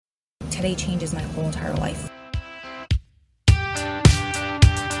today changes my whole entire life.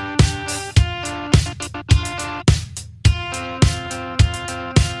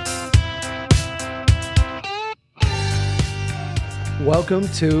 Welcome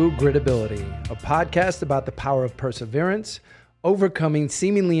to Gritability, a podcast about the power of perseverance, overcoming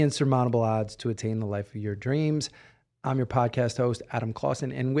seemingly insurmountable odds to attain the life of your dreams. I'm your podcast host, Adam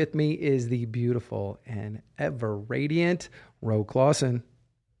Clausen, and with me is the beautiful and ever radiant Ro Clausen.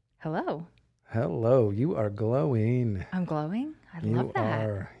 Hello. Hello. You are glowing. I'm glowing? I You love that.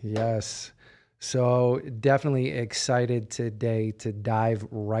 are, yes. So definitely excited today to dive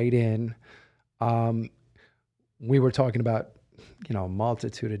right in. We were talking about a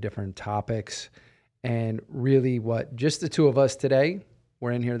multitude of different topics, and really what just the two of us today,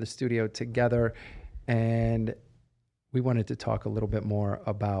 we're in here in the studio together, and we wanted to talk a little bit more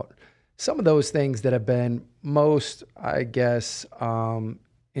about some of those things that have been most, I guess,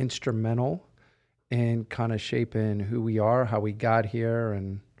 instrumental in kind of shaping who we are, how we got here,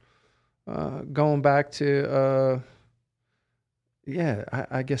 and going back to,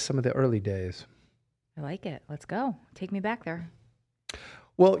 I guess some of the early days. I like it. Let's go. Take me back there.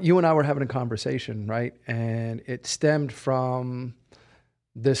 Well, you and I were having a conversation, right? And it stemmed from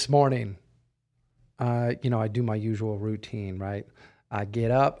this morning. I do my usual routine, right? I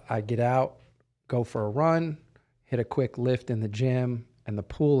get up, I get out, go for a run, hit a quick lift in the gym, and the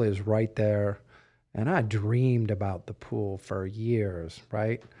pool is right there. And I dreamed about the pool for years,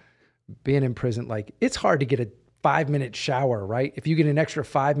 right? Being in prison, it's hard to get a 5-minute shower, right? If you get an extra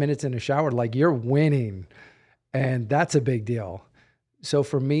 5 minutes in a shower, you're winning. And that's a big deal. So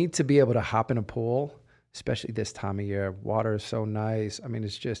for me to be able to hop in a pool, especially this time of year, water is so nice. I mean,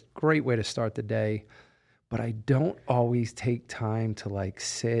 it's just a great way to start the day. But I don't always take time to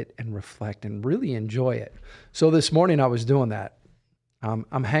sit and reflect and really enjoy it. So this morning I was doing that.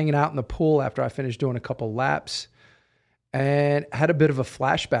 I'm hanging out in the pool after I finished doing a couple laps and had a bit of a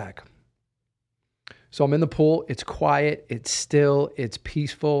flashback. So I'm in the pool, it's quiet, it's still, it's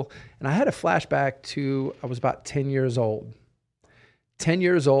peaceful. And I had a flashback to, I was about 10 years old. 10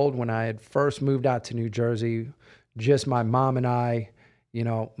 years old when I had first moved out to New Jersey, just my mom and I,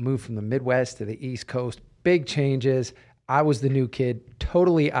 moved from the Midwest to the East Coast, big changes. I was the new kid,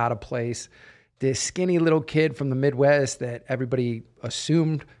 totally out of place. This skinny little kid from the Midwest that everybody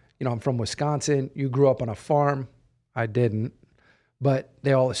assumed, I'm from Wisconsin. You grew up on a farm. I didn't. But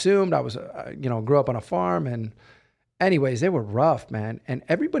they all assumed I was, grew up on a farm. And anyways, they were rough, man. And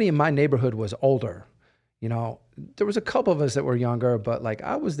everybody in my neighborhood was older. There was a couple of us that were younger, but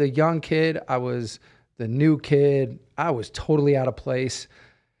I was the young kid. I was the new kid. I was totally out of place.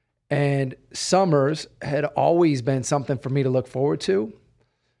 And summers had always been something for me to look forward to.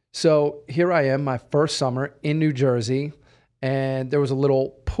 So here I am, my first summer in New Jersey. And there was a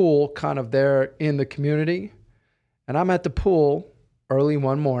little pool kind of there in the community. And I'm at the pool early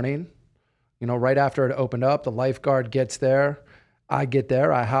one morning, right after it opened up. The lifeguard gets there. I get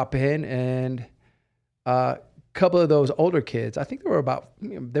there. I hop in, and a couple of those older kids, I think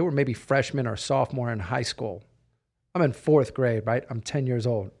they were maybe freshmen or sophomore in high school. I'm in 4th grade, right? I'm 10 years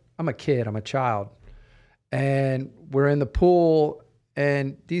old. I'm a kid. I'm a child. And we're in the pool,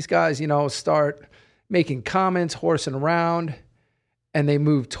 and these guys, start making comments, horsing around, and they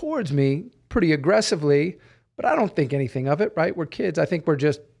move towards me pretty aggressively, but I don't think anything of it, right? We're kids. I think we're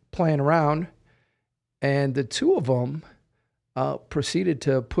just playing around. And the two of them proceeded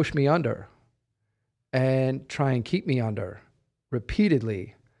to push me under and try and keep me under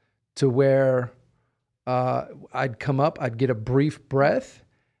repeatedly, to where I'd come up, I'd get a brief breath,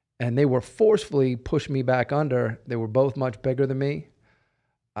 and they were forcefully pushing me back under. They were both much bigger than me.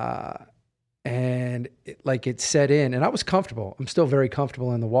 And it set in, and I was comfortable. I'm still very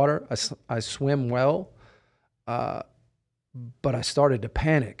comfortable in the water. I swim well, but I started to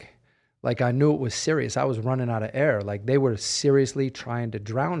panic. I knew it was serious. I was running out of air. They were seriously trying to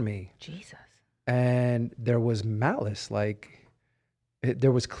drown me. Jesus. And there was malice,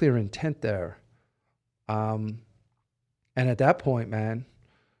 there was clear intent there. And at that point, man,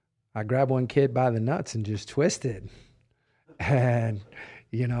 I grabbed one kid by the nuts and just twisted. And,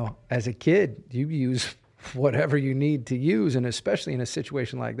 as a kid, you use whatever you need to use, and especially in a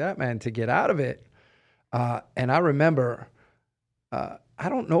situation like that, man, to get out of it. And I remember, I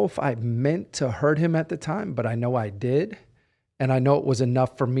don't know if I meant to hurt him at the time, but I know I did. And I know it was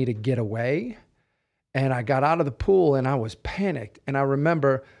enough for me to get away. And I got out of the pool and I was panicked. And I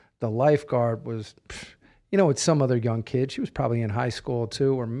remember the lifeguard was, it's some other young kid. She was probably in high school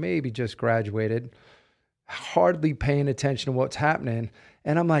too, or maybe just graduated, hardly paying attention to what's happening.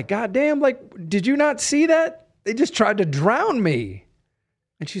 And I'm like, God damn, did you not see that? They just tried to drown me.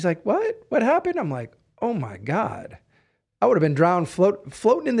 And she's like, what? What happened? I'm like, oh my God. I would have been drowned,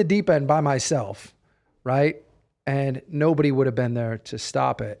 floating in the deep end by myself, right? And nobody would have been there to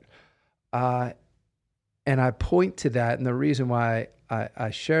stop it. And I point to that. And the reason why I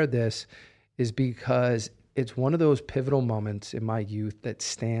shared this is because it's one of those pivotal moments in my youth that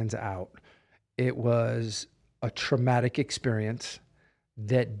stands out. It was a traumatic experience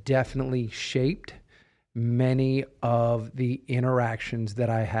that definitely shaped many of the interactions that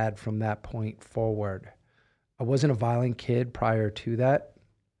I had from that point forward. I wasn't a violent kid prior to that.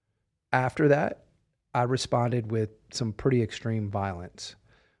 After that, I responded with some pretty extreme violence,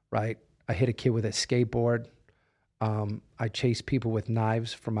 right? I hit a kid with a skateboard. I chased people with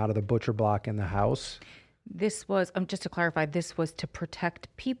knives from out of the butcher block in the house. This was, just to clarify, this was to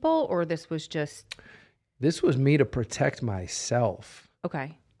protect people, or this was just... This was me to protect myself.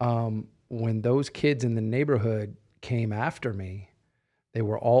 Okay. When those kids in the neighborhood came after me, they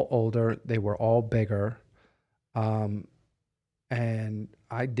were all older, they were all bigger. And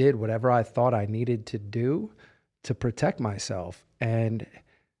I did whatever I thought I needed to do to protect myself. And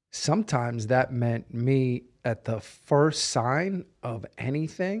sometimes that meant me at the first sign of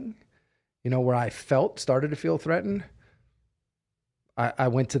anything, where I started to feel threatened, I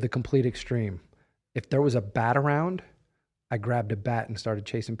went to the complete extreme. If there was a bat around, I grabbed a bat and started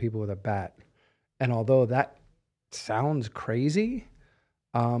chasing people with a bat. And although that sounds crazy,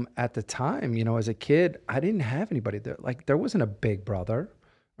 at the time, as a kid, I didn't have anybody there. Like, there wasn't a big brother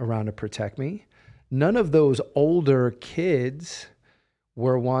around to protect me. None of those older kids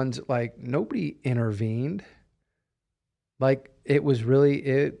were ones, like, nobody intervened. Like, it was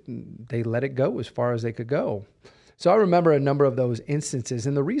really, they let it go as far as they could go. So I remember a number of those instances.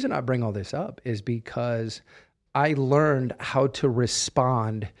 And the reason I bring all this up is because I learned how to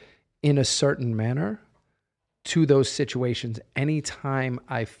respond in a certain manner to those situations anytime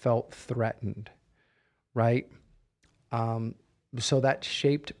I felt threatened, right? So that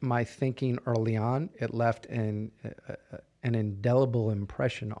shaped my thinking early on. It left an indelible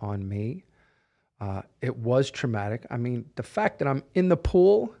impression on me. It was traumatic. I mean, the fact that I'm in the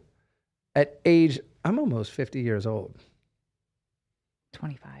pool at age, I'm almost 50 years old.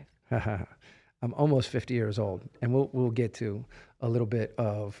 25. I'm almost 50 years old, and we'll get to a little bit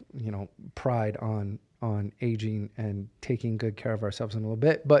of, pride on aging and taking good care of ourselves in a little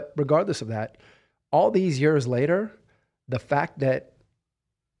bit. But regardless of that, all these years later, the fact that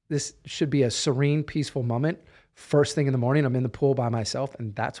this should be a serene, peaceful moment, first thing in the morning, I'm in the pool by myself,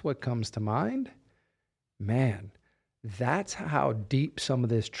 and that's what comes to mind. Man, that's how deep some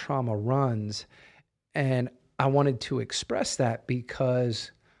of this trauma runs. And I wanted to express that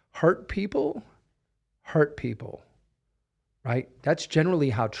because hurt people, right? That's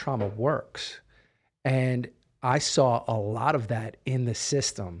generally how trauma works. And I saw a lot of that in the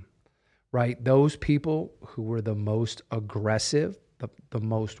system, right? Those people who were the most aggressive, the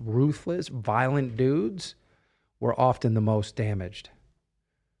most ruthless, violent dudes were often the most damaged.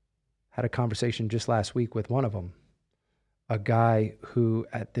 Had a conversation just last week with one of them, a guy who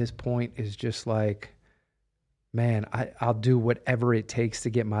at this point is just like, man, I'll do whatever it takes to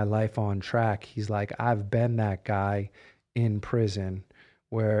get my life on track. He's like, I've been that guy in prison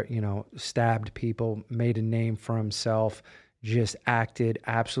where, stabbed people, made a name for himself, just acted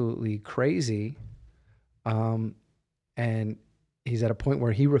absolutely crazy. And he's at a point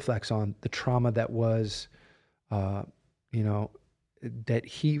where he reflects on the trauma that was, that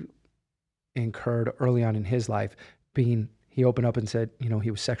he incurred early on in his life. He opened up and said,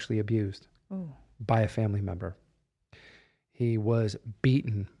 he was sexually abused by a family member. He was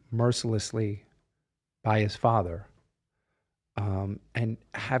beaten mercilessly by his father. And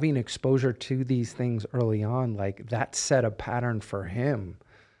having exposure to these things early on, like, that set a pattern for him,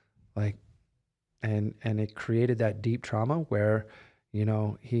 like, and it created that deep trauma where,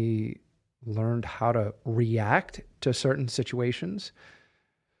 he learned how to react to certain situations.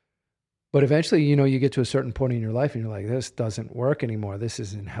 But eventually, you get to a certain point in your life and you're like, this doesn't work anymore. This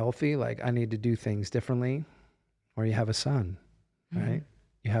isn't healthy. Like, I need to do things differently. Or you have a son, right?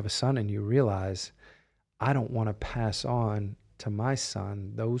 You have a son and you realize, I don't want to pass on to my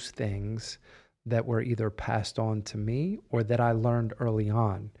son those things that were either passed on to me or that I learned early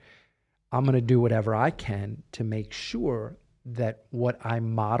on. I'm going to do whatever I can to make sure that what I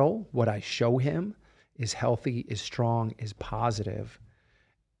model, what I show him is healthy, is strong, is positive.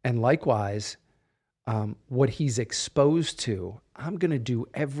 And likewise, what he's exposed to, I'm going to do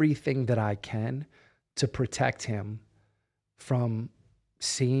everything that I can to protect him from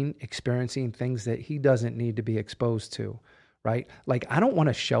seeing, experiencing things that he doesn't need to be exposed to, right? Like, I don't want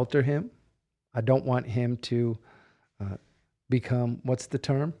to shelter him. I don't want him to become, what's the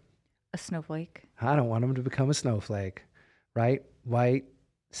term? A snowflake. I don't want him to become a snowflake, right? White,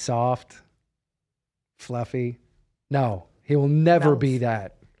 soft, fluffy. No, he will never be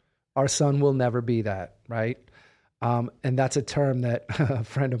that. Our son will never be that, right? And that's a term that a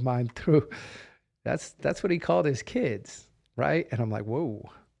friend of mine threw. That's what he called his kids, right? And I'm like, whoa,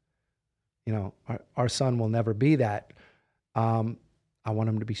 our son will never be that. I want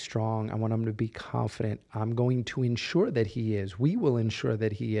him to be strong. I want him to be confident. I'm going to ensure that he is. We will ensure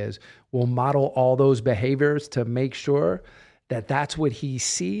that he is. We'll model all those behaviors to make sure that that's what he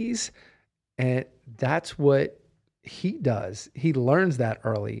sees and that's what he does. He learns that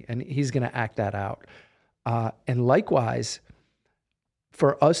early and he's going to act that out. And likewise,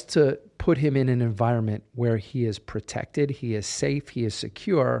 for us to put him in an environment where he is protected, he is safe, he is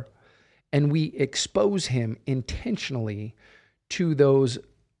secure, and we expose him intentionally to those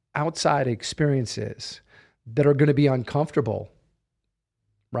outside experiences that are going to be uncomfortable,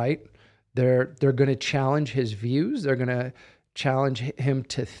 right? They're going to challenge his views. They're going to challenge him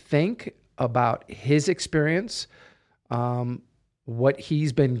to think about his experience, what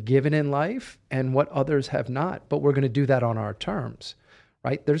he's been given in life and what others have not. But we're going to do that on our terms,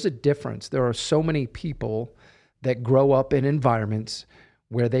 right? There's a difference. There are so many people that grow up in environments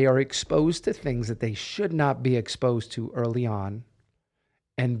where they are exposed to things that they should not be exposed to early on.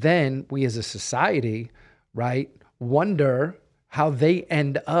 And then we as a society, right, wonder how they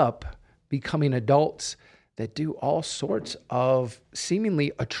end up becoming adults that do all sorts of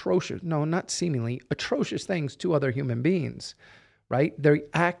seemingly atrocious, no, not seemingly, atrocious things to other human beings, right? They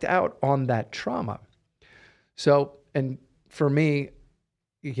act out on that trauma. So, and for me,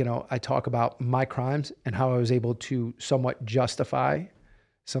 I talk about my crimes and how I was able to somewhat justify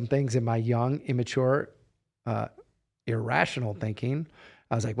some things in my young, immature, irrational thinking.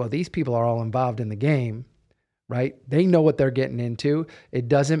 I was like, well, these people are all involved in the game, right? They know what they're getting into. It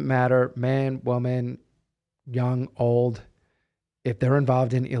doesn't matter, man, woman, young, old. If they're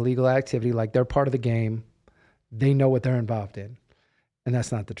involved in illegal activity, like they're part of the game, they know what they're involved in. And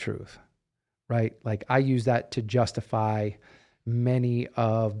that's not the truth, right? Like I use that to justify many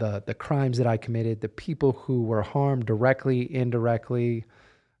of the crimes that I committed, the people who were harmed directly, indirectly.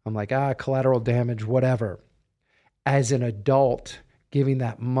 I'm like, collateral damage, whatever. As an adult, giving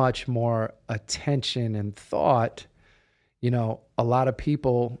that much more attention and thought, a lot of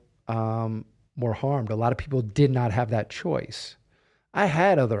people were harmed. A lot of people did not have that choice. I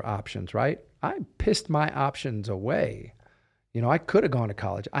had other options, right? I pissed my options away. I could have gone to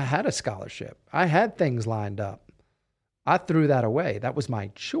college. I had a scholarship. I had things lined up. I threw that away. That was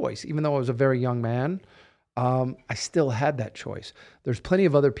my choice. Even though I was a very young man, I still had that choice. There's plenty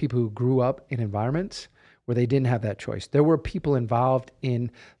of other people who grew up in environments where they didn't have that choice. There were people involved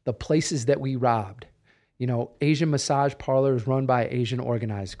in the places that we robbed. Asian massage parlors run by Asian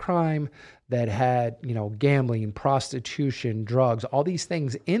organized crime that had, gambling, prostitution, drugs, all these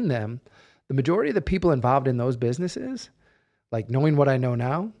things in them. The majority of the people involved in those businesses, like knowing what I know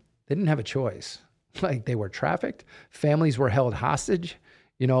now, they didn't have a choice. Like they were trafficked. Families were held hostage.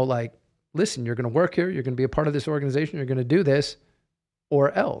 Like, listen, you're going to work here. You're going to be a part of this organization. You're going to do this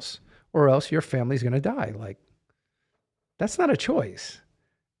or else your family's going to die. Like that's not a choice.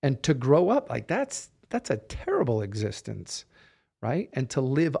 And to grow up, like that's a terrible existence, right? And to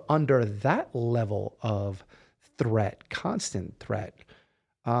live under that level of threat, constant threat,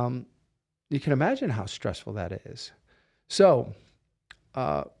 you can imagine how stressful that is. So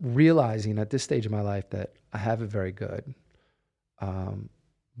realizing at this stage of my life that I have it very good,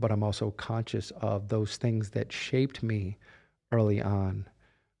 but I'm also conscious of those things that shaped me early on,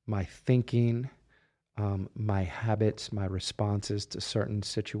 my thinking, my habits, my responses to certain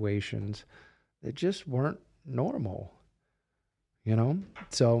situations that just weren't normal,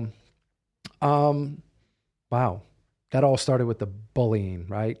 So, wow, that all started with the bullying,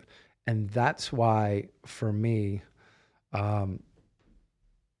 right? And that's why for me,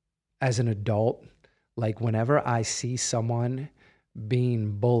 as an adult, like whenever I see someone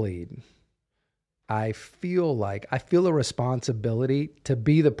being bullied, I feel a responsibility to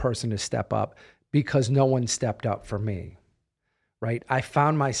be the person to step up because no one stepped up for me, right? I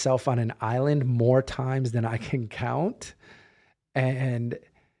found myself on an island more times than I can count. And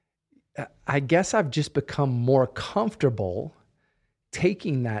I guess I've just become more comfortable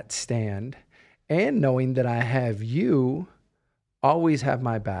taking that stand and knowing that I have you always have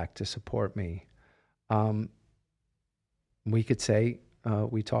my back to support me. We could say,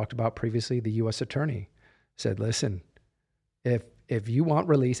 we talked about previously, the U.S. attorney said, listen, if you want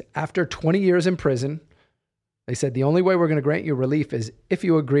release after 20 years in prison, they said, the only way we're going to grant you relief is if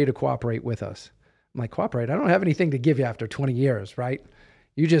you agree to cooperate with us. I'm like, cooperate. I don't have anything to give you after 20 years, right?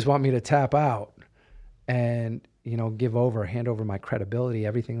 You just want me to tap out and, hand over my credibility,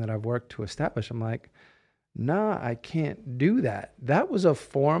 everything that I've worked to establish. I'm like, nah, I can't do that. That was a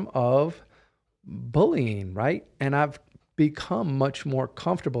form of bullying, right? And I've become much more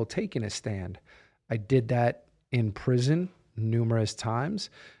comfortable taking a stand. I did that in prison numerous times.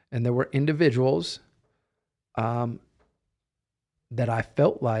 And there were individuals that I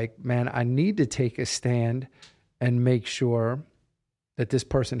felt like, man, I need to take a stand and make sure that this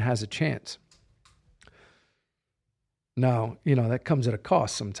person has a chance. Now, that comes at a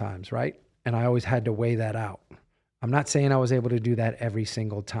cost sometimes, right? And I always had to weigh that out. I'm not saying I was able to do that every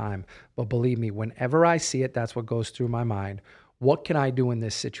single time, but believe me, whenever I see it, that's what goes through my mind. What can I do in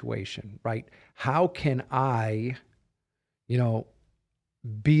this situation, right? How can I,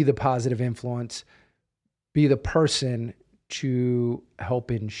 be the positive influence, be the person to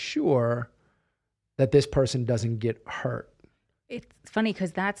help ensure that this person doesn't get hurt? It's funny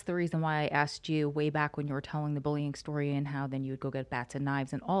because that's the reason why I asked you way back when you were telling the bullying story and how then you would go get bats and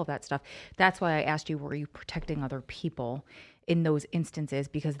knives and all of that stuff. That's why I asked you, were you protecting other people in those instances?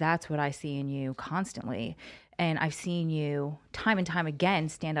 Because that's what I see in you constantly. And I've seen you time and time again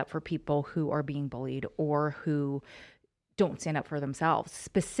stand up for people who are being bullied or who don't stand up for themselves.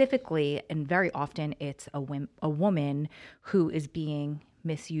 Specifically, and very often it's a woman who is being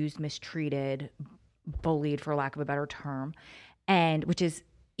misused, mistreated, bullied, for lack of a better term. And which is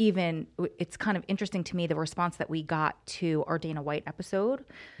it's kind of interesting to me, the response that we got to our Dana White episode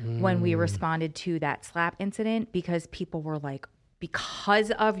when we responded to that slap incident, because people were like, because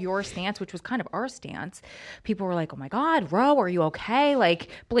of your stance, which was kind of our stance, people were like, oh my God, Ro, are you okay? Like,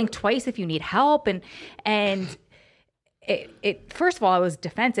 blink twice if you need help. And it first of all, I was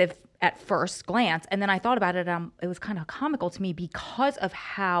defensive at first glance. And then I thought about it. It was kind of comical to me because of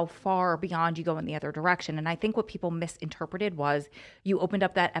how far beyond you go in the other direction. And I think what people misinterpreted was you opened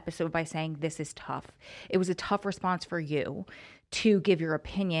up that episode by saying, this is tough. It was a tough response for you to give your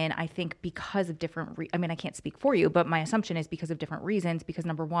opinion, I think, because of different, I can't speak for you, but my assumption is because of different reasons. Because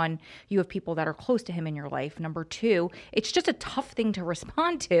number one, you have people that are close to him in your life. Number two, it's just a tough thing to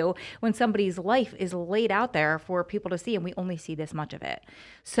respond to when somebody's life is laid out there for people to see, and we only see this much of it.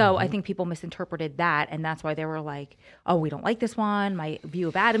 So I think people misinterpreted that, and that's why they were like, oh, we don't like this one. My view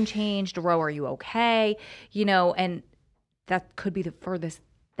of Adam changed. Ro, are you okay? And that could be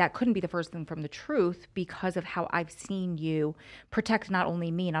that couldn't be the first thing from the truth, because of how I've seen you protect not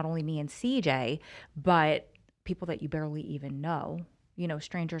only me and CJ, but people that you barely even know,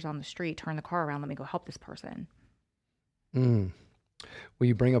 strangers on the street. Turn the car around. Let me go help this person. Well,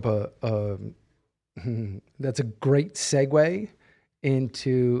 you bring up that's a great segue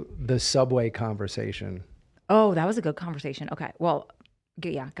into the subway conversation. Oh, that was a good conversation. Okay. Well,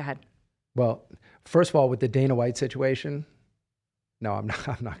 yeah, go ahead. Well, first of all, with the Dana White situation, no, I'm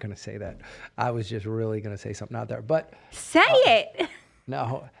not going to say that. I was just really going to say something out there, but say it.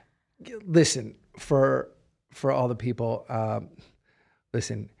 No, listen, for all the people,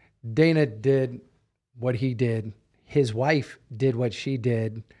 listen, Dana did what he did. His wife did what she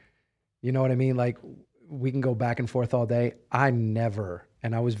did. You know what I mean? Like, we can go back and forth all day. I never,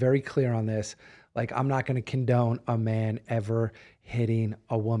 and I was very clear on this, like, I'm not going to condone a man ever hitting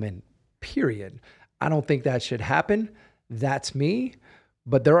a woman, period. I don't think that should happen. That's me.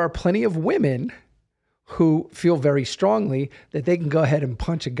 But there are plenty of women who feel very strongly that they can go ahead and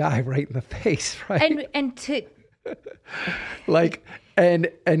punch a guy right in the face, right? And to like, and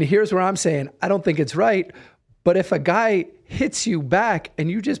here's where I'm saying, I don't think it's right. But if a guy hits you back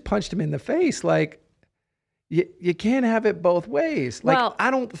and you just punched him in the face, like, you can't have it both ways. Like, well,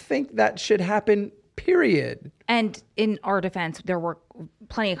 I don't think that should happen, period. And in our defense, there were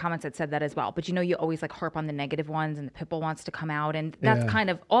plenty of comments that said that as well. But you always like harp on the negative ones, and the pitbull wants to come out. And that's kind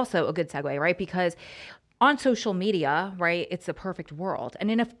of also a good segue, right? Because on social media, right, it's a perfect world. And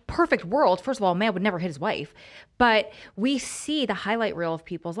in a perfect world, first of all, a man would never hit his wife. But we see the highlight reel of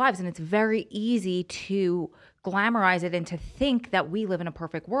people's lives, and it's very easy to glamorize it and to think that we live in a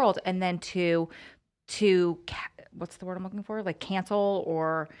perfect world, and then to what's the word I'm looking for? Like, cancel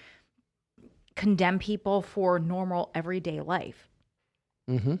or condemn people for normal everyday life.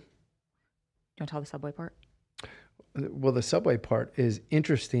 Mm-hmm. You want to tell the subway part? Well, the subway part is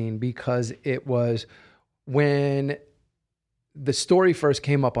interesting because it was when the story first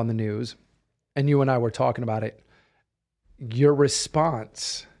came up on the news and you and I were talking about it, your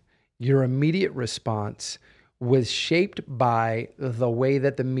response, your immediate response was shaped by the way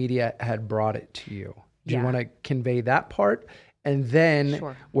that the media had brought it to you. Do you want to convey that part? And then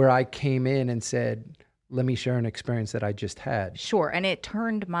where I came in and said, let me share an experience that I just had. Sure. And it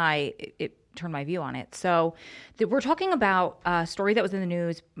turned turn my view on it. So we're talking about a story that was in the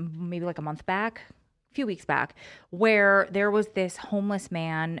news maybe like a few weeks back, where there was this homeless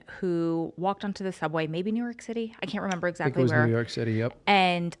man who walked onto the subway, maybe New York City. I can't remember exactly where. New York City, yep.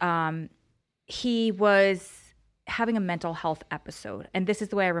 And he was having a mental health episode. And this is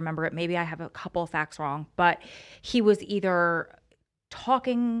the way I remember it. Maybe I have a couple of facts wrong, but he was either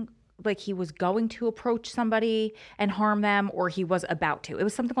talking like he was going to approach somebody and harm them, or he was about to. It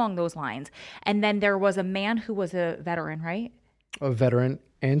was something along those lines. And then there was a man who was a veteran, right? A veteran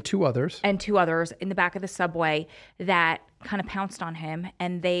and two others. And two others in the back of the subway that kind of pounced on him,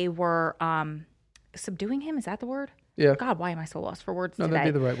 and they were subduing him. Is that the word? Yeah. God, why am I so lost for words today? No,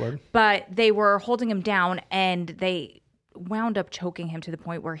 that'd be the right word. But they were holding him down, and they wound up choking him to the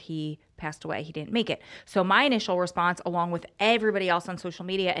point where he passed away. He didn't make it. So my initial response, along with everybody else on social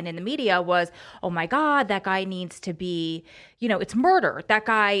media and in the media, was, oh my God, that guy needs to be, it's murder. That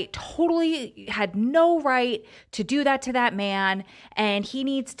guy totally had no right to do that to that man, and he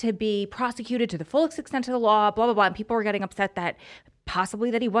needs to be prosecuted to the fullest extent of the law, blah, blah, blah. And people were getting upset that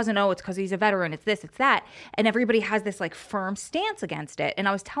possibly that he wasn't. Oh, it's because he's a veteran. It's this, it's that. And everybody has this like firm stance against it. And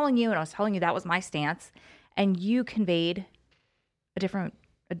I was telling you that was my stance. And you conveyed a different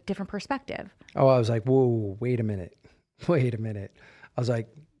perspective. Oh, I was like, whoa, wait a minute. I was like,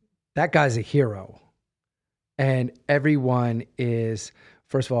 that guy's a hero. And everyone is,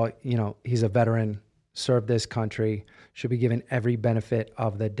 first of all, he's a veteran, served this country, should be given every benefit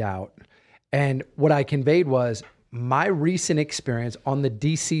of the doubt. And what I conveyed was my recent experience on the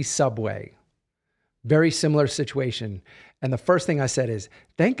DC subway, very similar situation. And the first thing I said is,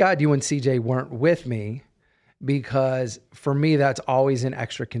 thank God you and CJ weren't with me, because for me, that's always an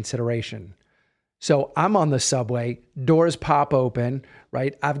extra consideration. So I'm on the subway, doors pop open,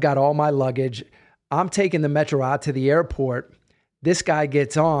 right? I've got all my luggage. I'm taking the metro out to the airport. This guy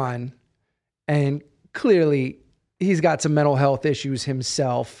gets on, and clearly he's got some mental health issues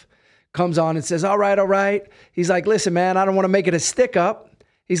himself. Comes on and says, all right. He's like, listen, man, I don't want to make it a stick up.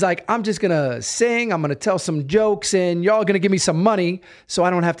 He's like, I'm just going to sing. I'm going to tell some jokes, and y'all going to give me some money so I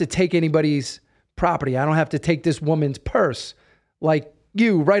don't have to take anybody's property. I don't have to take this woman's purse like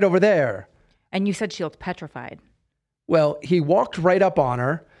you right over there. And you said she looked petrified. Well, he walked right up on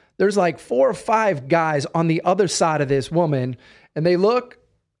her. There's like 4 or 5 guys on the other side of this woman, and they look,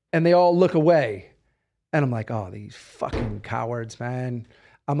 and they all look away. And I'm like, oh, these fucking cowards, man.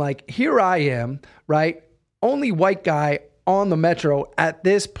 I'm like, here I am, right? Only white guy on the metro at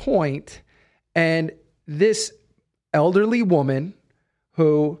this point, and this elderly woman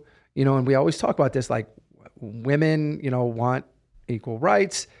who, and we always talk about this, like women, want equal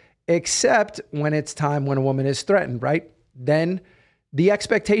rights, except when it's time when a woman is threatened, right? Then the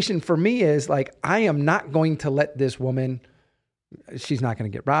expectation for me is like, I am not going to let this woman, she's not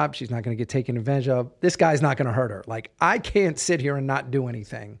going to get robbed. She's not going to get taken advantage of. This guy's not going to hurt her. Like, I can't sit here and not do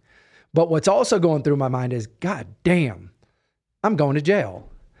anything. But what's also going through my mind is, God damn, I'm going to jail.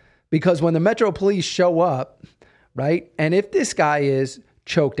 Because when the Metro Police show up, right? And if this guy is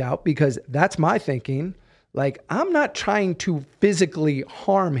choked out, because that's my thinking, like, I'm not trying to physically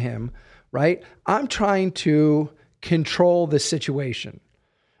harm him, right? I'm trying to control the situation.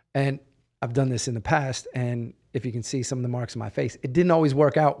 And I've done this in the past, and if you can see some of the marks on my face, it didn't always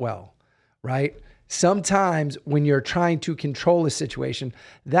work out well, right? Sometimes when you're trying to control a situation,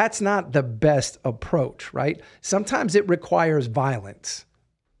 that's not the best approach, right? Sometimes it requires violence.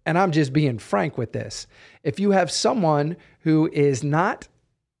 And I'm just being frank with this. If you have someone who is not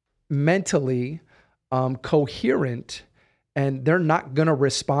mentally coherent, and they're not going to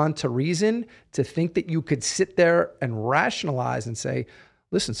respond to reason, to think that you could sit there and rationalize and say,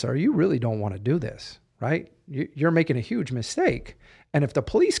 listen, sir, you really don't want to do this, right? You're making a huge mistake. And if the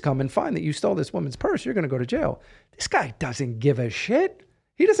police come and find that you stole this woman's purse, you're going to go to jail. This guy doesn't give a shit.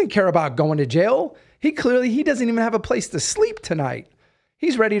 He doesn't care about going to jail. He doesn't even have a place to sleep tonight.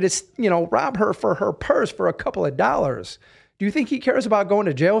 He's ready to, rob her for her purse for a couple of dollars. Do you think he cares about going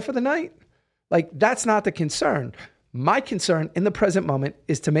to jail for the night? Like, that's not the concern. My concern in the present moment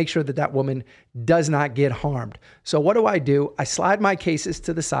is to make sure that that woman does not get harmed. So what do? I slide my cases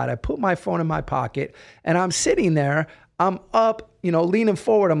to the side. I put my phone in my pocket, and I'm sitting there. I'm up, leaning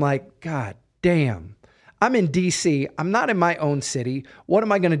forward. I'm like, God damn. I'm in DC. I'm not in my own city. What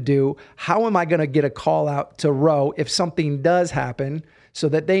am I going to do? How am I going to get a call out to Roe if something does happen so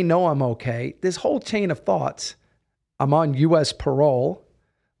that they know I'm okay? This whole chain of thoughts. I'm on U.S. parole,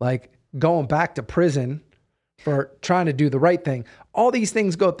 like going back to prison for trying to do the right thing. All these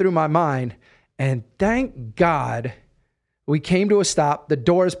things go through my mind. And thank God we came to a stop. The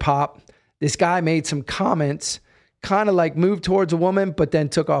doors popped. This guy made some comments, kind of like moved towards a woman, but then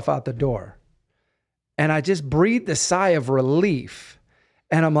took off out the door. And I just breathed a sigh of relief.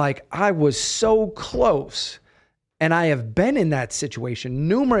 And I'm like, I was so close. And I have been in that situation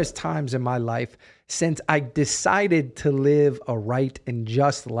numerous times in my life since I decided to live a right and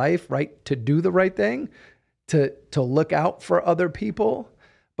just life, right? To do the right thing, to look out for other people.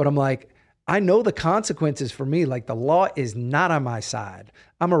 But I'm like, I know the consequences for me. Like, the law is not on my side.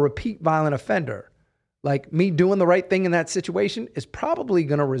 I'm a repeat violent offender. Like, me doing the right thing in that situation is probably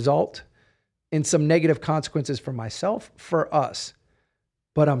going to result in some negative consequences for myself, for us.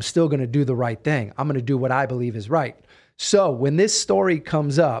 But I'm still going to do the right thing. I'm going to do what I believe is right. So when this story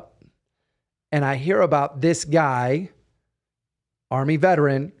comes up and I hear about this guy, Army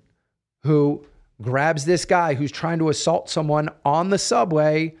veteran, who grabs this guy who's trying to assault someone on the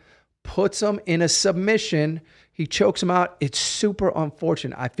subway, puts him in a submission, he chokes him out. It's super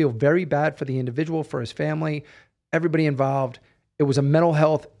unfortunate. I feel very bad for the individual, for his family, everybody involved. It was a mental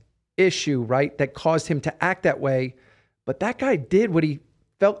health issue, right, that caused him to act that way. But that guy did what he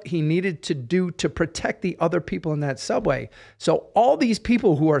felt he needed to do to protect the other people in that subway. So all these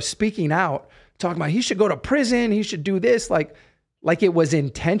people who are speaking out, talking about he should go to prison, he should do this, like it was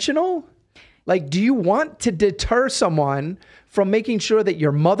intentional. Like, do you want to deter someone from making sure that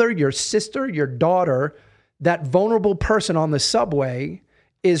your mother, your sister, your daughter, that vulnerable person on the subway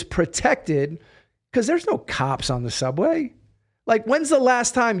is protected? Because there's no cops on the subway. Like, when's the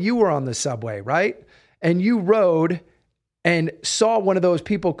last time you were on the subway, right? And you rode and saw one of those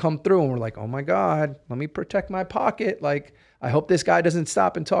people come through and were like, oh my God, let me protect my pocket. Like, I hope this guy doesn't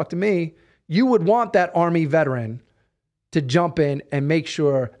stop and talk to me. You would want that Army veteran to jump in and make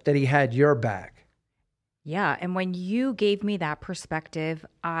sure that he had your back. Yeah. And when you gave me that perspective,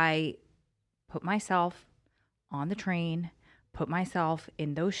 I put myself on the train, put myself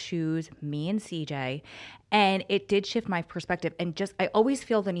in those shoes, me and CJ, and it did shift my perspective. And just, I always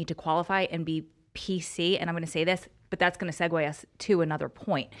feel the need to qualify and be PC. And I'm going to say this, but that's going to segue us to another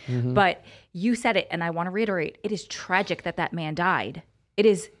point. Mm-hmm. But you said it, and I want to reiterate, it is tragic that that man died. It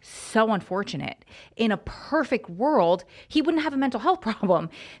is so unfortunate. In a perfect world, he wouldn't have a mental health problem.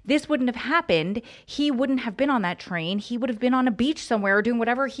 This wouldn't have happened. He wouldn't have been on that train. He would have been on a beach somewhere doing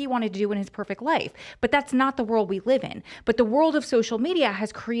whatever he wanted to do in his perfect life. But that's not the world we live in. But the world of social media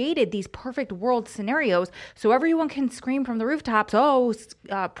has created these perfect world scenarios so everyone can scream from the rooftops,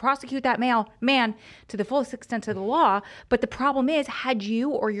 prosecute that man to the fullest extent of the law. But the problem is, had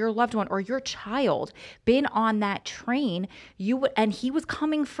you or your loved one or your child been on that train, and he was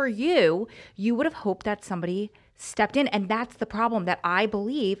coming for you, you would have hoped that somebody stepped in. And that's the problem that I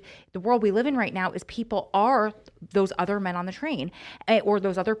believe the world we live in right now is people are those other men on the train or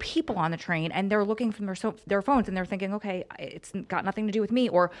those other people on the train, and they're looking from their phones and they're thinking, okay, it's got nothing to do with me,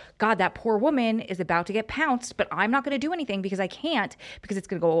 or God, that poor woman is about to get pounced, but I'm not going to do anything because I can't, because it's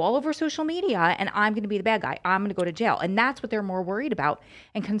going to go all over social media and I'm going to be the bad guy. I'm going to go to jail. And that's what they're more worried about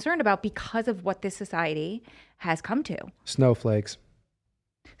and concerned about because of what this society has come to. Snowflakes.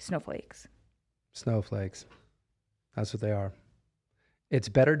 That's what they are. It's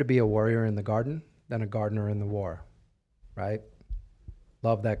better to be a warrior in the garden than a gardener in the war, right?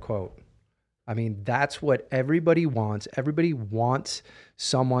 Love that quote. I mean, that's what everybody wants. Everybody wants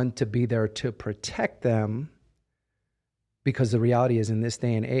someone to be there to protect them, because the reality is, in this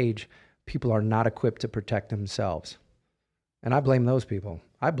day and age, people are not equipped to protect themselves. And I blame those people.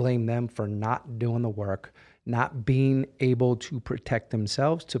 I blame them for not doing the work, not being able to protect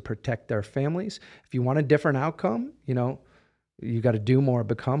themselves, to protect their families. If you want a different outcome, you got to do more,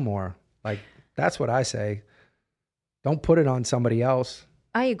 become more. Like, that's what I say. Don't put it on somebody else.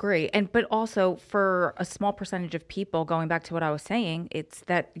 I agree. But also for a small percentage of people, going back to what I was saying, it's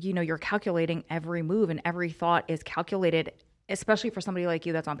that, you're calculating every move and every thought is calculated, especially for somebody like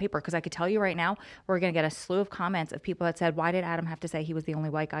you that's on paper. Because I could tell you right now, we're going to get a slew of comments of people that said, why did Adam have to say he was the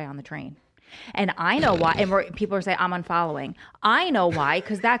only white guy on the train? And I know why. And people are saying, I'm unfollowing. I know why,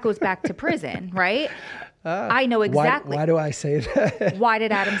 because that goes back to prison, right? I know exactly. Why do I say that? Why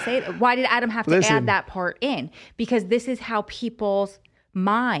did Adam say that? Why did Adam have to add that part in? Because this is how people's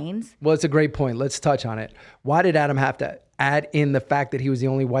minds. Well, it's a great point. Let's touch on it. Why did Adam have to add in the fact that he was the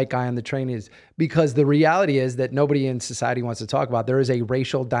only white guy on the train? Is because the reality is that nobody in society wants to talk about. There is a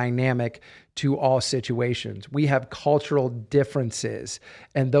racial dynamic to all situations. We have cultural differences,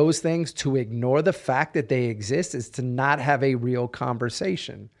 and those things, to ignore the fact that they exist, is to not have a real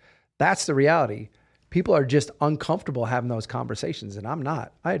conversation. That's the reality. People are just uncomfortable having those conversations, and I'm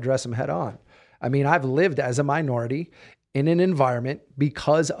not. I address them head on. I mean, I've lived as a minority in an environment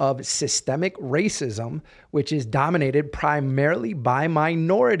because of systemic racism, which is dominated primarily by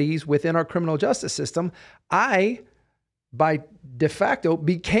minorities within our criminal justice system. I, by de facto,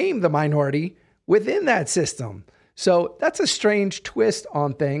 became the minority within that system. So that's a strange twist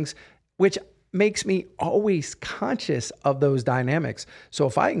on things, which makes me always conscious of those dynamics. So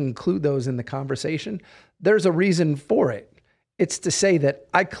if I include those in the conversation, there's a reason for it. It's to say that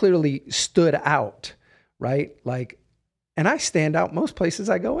I clearly stood out, right? Like, and I stand out most places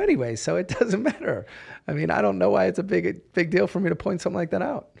I go anyway, so it doesn't matter. I mean, I don't know why it's a big deal for me to point something like that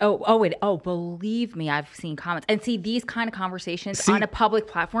out. Believe me, I've seen comments. And see, these kind of conversations on a public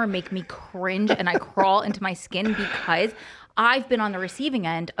platform make me cringe and I crawl into my skin because I've been on the receiving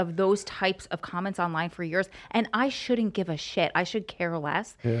end of those types of comments online for years, and I shouldn't give a shit. I should care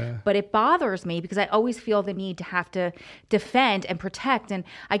less. Yeah. But it bothers me because I always feel the need to have to defend and protect. And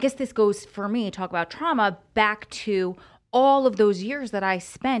I guess this goes, for me, talk about trauma, back to all of those years that I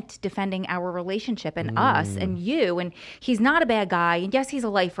spent defending our relationship and us and you. And he's not a bad guy. And yes, he's a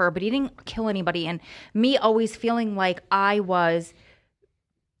lifer, but he didn't kill anybody. And me always feeling like I was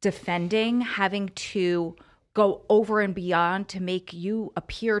defending, having to go over and beyond to make you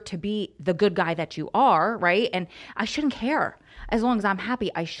appear to be the good guy that you are, right? And I shouldn't care. As long as I'm happy,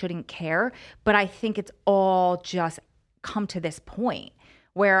 I shouldn't care. But I think it's all just come to this point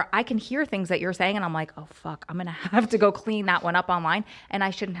where I can hear things that you're saying and I'm like, oh, fuck, I'm going to have to go clean that one up online and I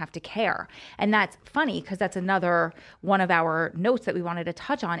shouldn't have to care. And that's funny because that's another one of our notes that we wanted to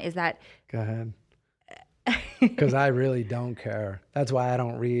touch on is that. Go ahead. Because I really don't care. That's why I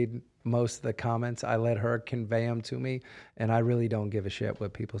don't read most of the comments. I let her convey them to me, and I really don't give a shit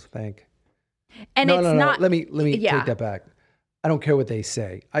what people think. And no, it's no. not. Let me take that back. I don't care what they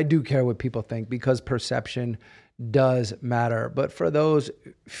say. I do care what people think because perception does matter. But for those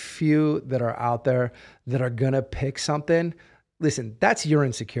few that are out there that are gonna pick something, listen, that's your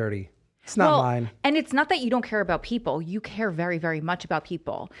insecurity. It's not mine. And it's not that you don't care about people. You care very, very much about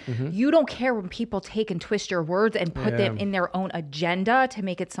people. Mm-hmm. You don't care when people take and twist your words and put them in their own agenda to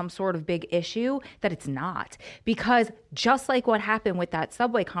make it some sort of big issue that it's not. Because just like what happened with that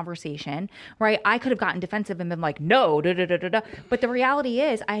subway conversation, right? I could have gotten defensive and been like, no, da. But the reality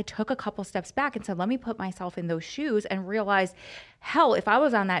is I took a couple steps back and said, let me put myself in those shoes and realize, hell, if I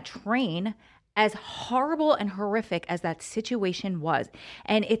was on that train, as horrible and horrific as that situation was,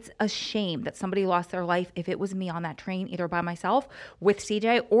 and it's a shame that somebody lost their life if it was me on that train, either by myself, with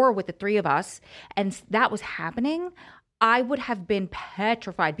CJ, or with the three of us, and that was happening, I would have been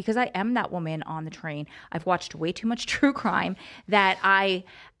petrified because I am that woman on the train. I've watched way too much true crime that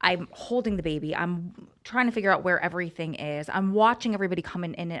I'm holding the baby. I'm trying to figure out where everything is. I'm watching everybody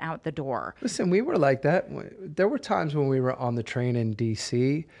coming in and out the door. Listen, we were like that. There were times when we were on the train in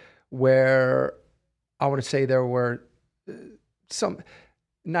DC where I want to say there were some,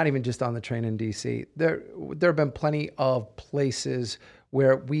 not even just on the train in DC, there have been plenty of places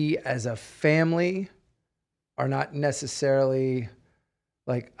where we as a family are not necessarily,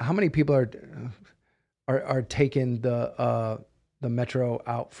 like, how many people are taking the metro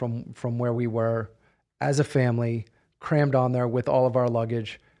out from where we were as a family, crammed on there with all of our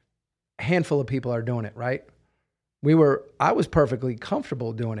luggage. A handful of people are doing it, right? I was perfectly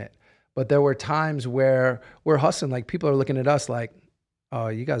comfortable doing it. But there were times where we're hustling, like people are looking at us like, oh,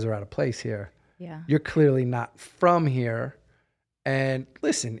 you guys are out of place here. Yeah. You're clearly not from here. And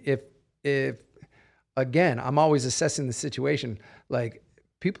listen, if again, I'm always assessing the situation. Like,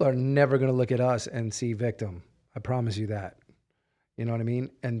 people are never going to look at us and see victim. I promise you that. You know what I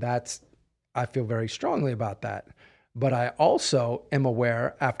mean? And I feel very strongly about that. But I also am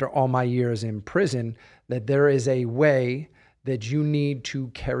aware, after all my years in prison, that there is a way that you need to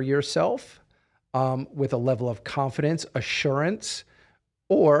carry yourself with a level of confidence, assurance,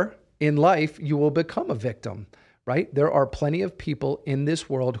 or in life, you will become a victim, right? There are plenty of people in this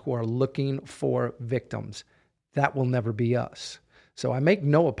world who are looking for victims. That will never be us. So I make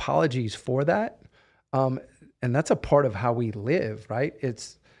no apologies for that. And that's a part of how we live, right?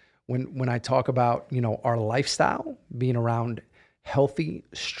 It's when I talk about, our lifestyle, being around healthy,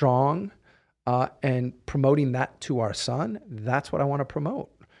 strong, and promoting that to our son, that's what I want to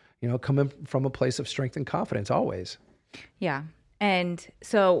promote, coming from a place of strength and confidence always. Yeah. And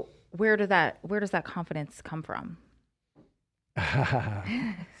so where does that confidence come from?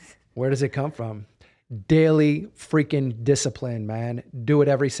 Where does it come from? Daily freaking discipline, man. Do it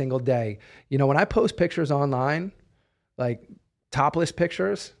every single day. When I post pictures online, like topless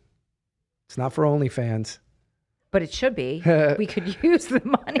pictures, it's not for OnlyFans. But it should be. We could use the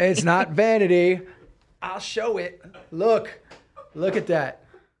money. It's not vanity. I'll show it. Look at that.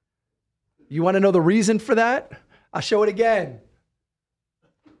 You want to know the reason for that? I'll show it again.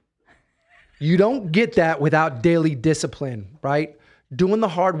 You don't get that without daily discipline, right? doing the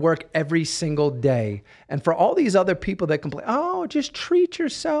hard work every single day. And for all these other people that complain, oh, just treat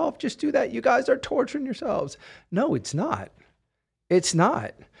yourself, just do that. You guys are torturing yourselves. No, it's not. It's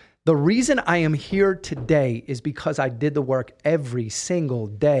not. The reason I am here today is because I did the work every single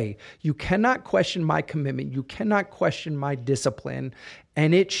day. You cannot question my commitment. You cannot question my discipline.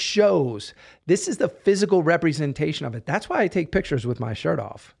 And it shows. This is the physical representation of it. That's why I take pictures with my shirt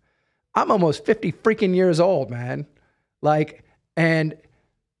off. I'm almost 50 freaking years old, man. Like, and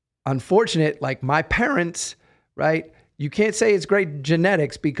unfortunate, like my parents, right? You can't say it's great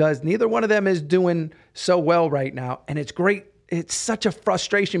genetics because neither one of them is doing so well right now. And it's great. It's such a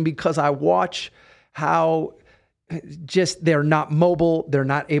frustration because I watch how just they're not mobile. They're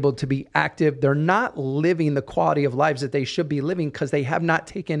not able to be active. They're not living the quality of lives that they should be living because they have not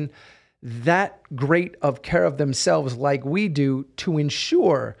taken that great of care of themselves like we do to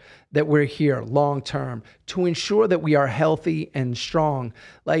ensure that we're here long term, to ensure that we are healthy and strong.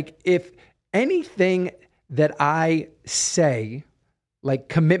 Like if anything that I say, like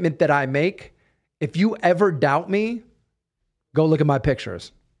commitment that I make, if you ever doubt me, go look at my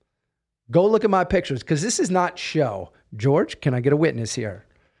pictures. Go look at my pictures because this is not show. George, can I get a witness here?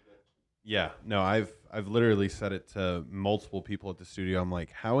 Yeah, no, I've literally said it to multiple people at the studio. I'm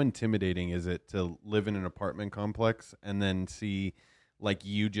like, how intimidating is it to live in an apartment complex and then see like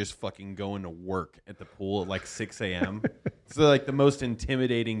you just fucking going to work at the pool at like 6 a.m.? It's like the most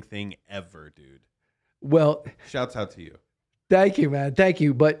intimidating thing ever, dude. Well, shouts out to you. Thank you, man. Thank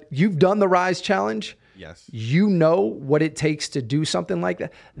you. But you've done the Rise Challenge. Yes. You know what it takes to do something like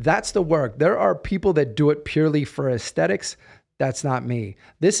that. That's the work. There are people that do it purely for aesthetics. That's not me.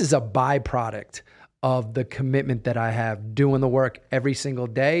 This is a byproduct of the commitment that I have doing the work every single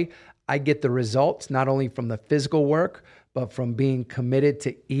day. I get the results not only from the physical work, but from being committed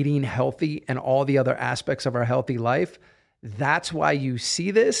to eating healthy and all the other aspects of our healthy life. That's why you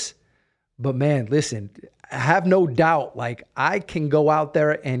see this. But man, listen, have no doubt, like I can go out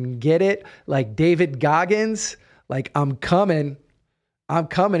there and get it like David Goggins. Like I'm coming.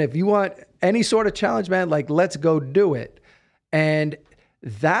 If you want any sort of challenge, man, like let's go do it. And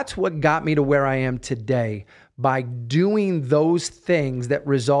that's what got me to where I am today, by doing those things that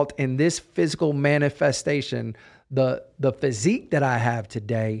result in this physical manifestation. The physique that I have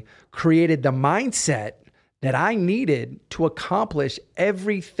today created the mindset that I needed to accomplish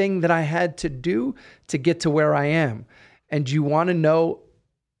everything that I had to do to get to where I am. And you want to know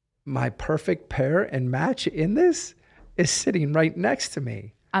my perfect pair and match in this is sitting right next to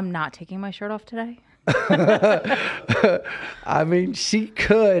me. I'm not taking my shirt off today. I mean, she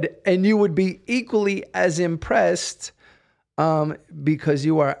could, and you would be equally as impressed because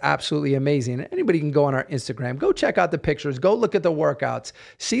you are absolutely amazing. Anybody can go on our Instagram, go check out the pictures, go look at the workouts,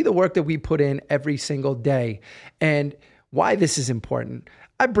 see the work that we put in every single day. And why this is important.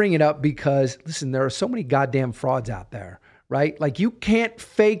 I bring it up because, listen, there are so many goddamn frauds out there, right? Like you can't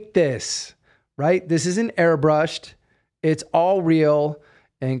fake this, right? This isn't airbrushed. It's all real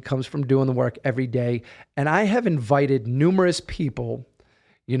and comes from doing the work every day. And I have invited numerous people,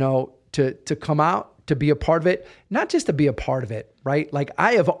 you know, to come out, to be a part of it, not just to be a part of it, right? Like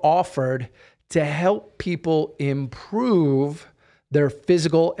I have offered to help people improve their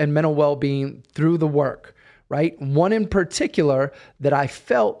physical and mental well-being through the work, right? One in particular that I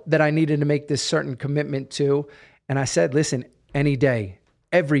felt that I needed to make this certain commitment to. And I said, listen, any day,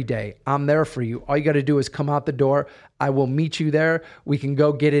 every day, I'm there for you. All you got to do is come out the door. I will meet you there. We can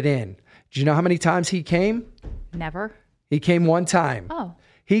go get it in. Do you know how many times he came? Never. He came one time. Oh.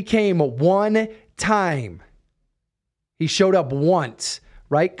 He came one time. He showed up once,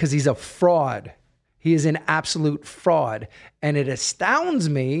 right? Because he's a fraud. He is an absolute fraud. And it astounds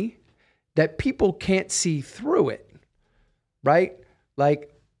me that people can't see through it, right?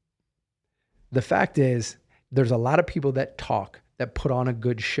 Like the fact is, there's a lot of people that talk, that put on a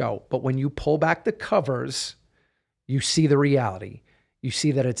good show. But when you pull back the covers, you see the reality. You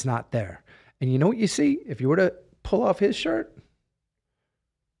see that it's not there. And you know what you see? If you were to pull off his shirt,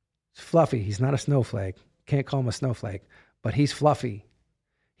 it's fluffy. He's not a snowflake. Can't call him a snowflake, but he's fluffy.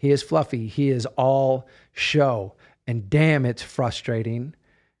 He is fluffy. He is all show. And damn, it's frustrating.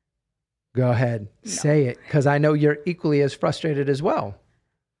 Go ahead. No. Say it, because I know you're equally as frustrated as well.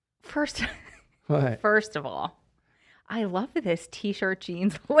 First of all, I love this t-shirt,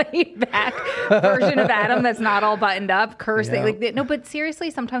 jeans, laid back version of Adam that's not all buttoned up, cursing. Yeah. Like, no, but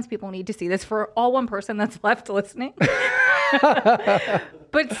seriously, sometimes people need to see this for all one person that's left listening.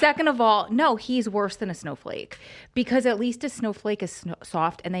 But second of all, no, he's worse than a snowflake, because at least a snowflake is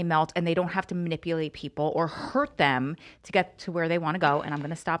soft and they melt and they don't have to manipulate people or hurt them to get to where they want to go. And I'm going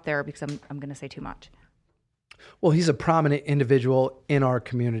to stop there because I'm going to say too much. Well, he's a prominent individual in our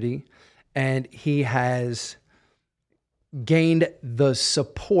community, and he has gained the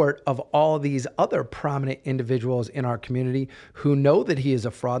support of all these other prominent individuals in our community who know that he is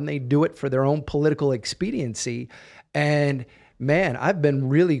a fraud, and they do it for their own political expediency. And man, I've been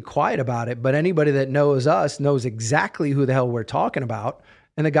really quiet about it, but anybody that knows us knows exactly who the hell we're talking about.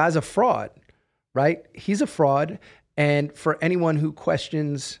 And the guy's a fraud, right? He's a fraud. And for anyone who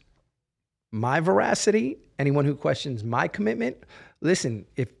questions my veracity, anyone who questions my commitment, listen,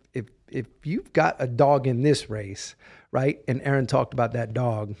 if you've got a dog in this race, right? And Aaron talked about that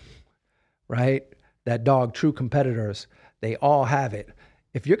dog, right? That dog, true competitors, they all have it.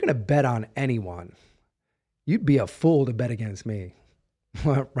 If you're going to bet on anyone, you'd be a fool to bet against me,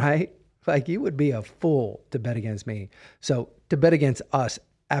 right? Like you would be a fool to bet against me. So to bet against us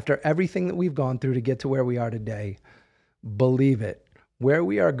after everything that we've gone through to get to where we are today, believe it. Where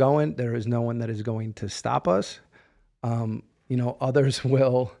we are going, there is no one that is going to stop us. Others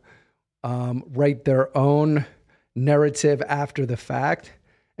will write their own narrative after the fact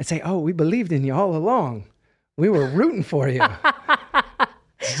and say, oh, we believed in you all along. We were rooting for you.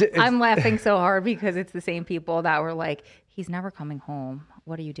 I'm laughing so hard because it's the same people that were like, he's never coming home.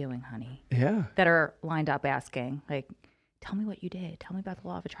 What are you doing, honey? Yeah. That are lined up asking, like, tell me what you did. Tell me about the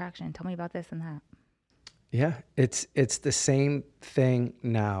law of attraction. Tell me about this and that. Yeah, it's the same thing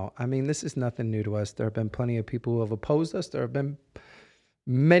now. I mean, this is nothing new to us. There have been plenty of people who have opposed us. There have been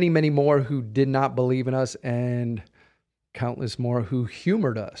many, many more who did not believe in us, and countless more who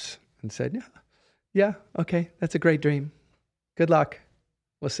humored us and said, yeah, okay, that's a great dream. Good luck.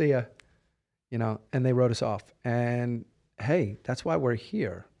 We'll see ya. And they wrote us off. And hey, that's why we're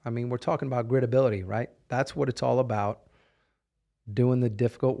here. I mean, we're talking about gritability, right? That's what it's all about. Doing the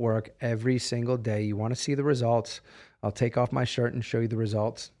difficult work every single day. You want to see the results. I'll take off my shirt and show you the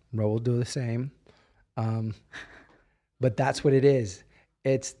results. Ro will do the same. But that's what it is.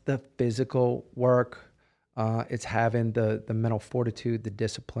 It's the physical work. It's having the mental fortitude, the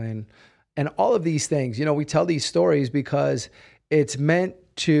discipline, and all of these things. We tell these stories because it's meant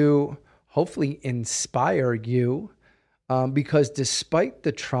to hopefully inspire you. Because despite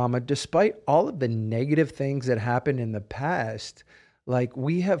the trauma, despite all of the negative things that happened in the past, like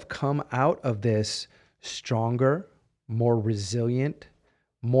we have come out of this stronger, more resilient,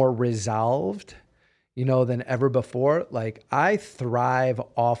 more resolved, than ever before. Like I thrive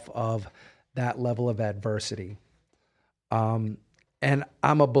off of that level of adversity. And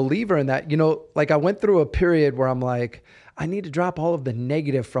I'm a believer in that. Like I went through a period where I'm like, I need to drop all of the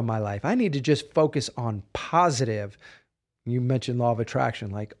negative from my life. I need to just focus on positive. You mentioned law of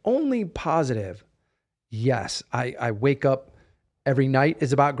attraction, like only positive. Yes, I wake up every night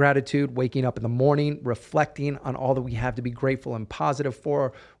is about gratitude, waking up in the morning, reflecting on all that we have to be grateful and positive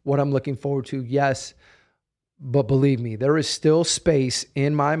for, what I'm looking forward to. Yes, but believe me, there is still space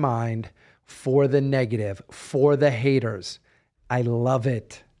in my mind for the negative, for the haters. I love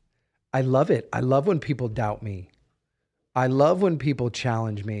it. I love it. I love when people doubt me. I love when people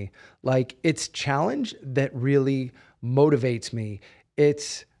challenge me. Like it's challenge that really motivates me.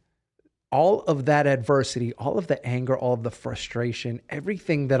 It's all of that adversity, all of the anger, all of the frustration,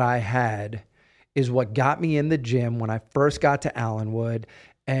 everything that I had is what got me in the gym when I first got to Allenwood.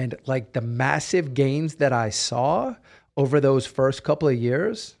 And like the massive gains that I saw over those first couple of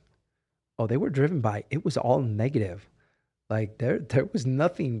years, they were driven by, it was all negative. Like there was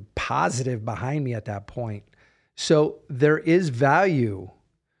nothing positive behind me at that point. So there is value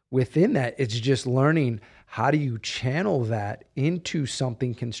within that. It's just learning how do you channel that into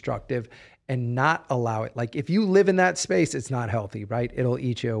something constructive and not allow it. Like if you live in that space, it's not healthy, right? It'll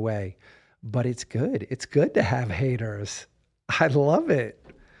eat you away. But it's good. It's good to have haters. I love it.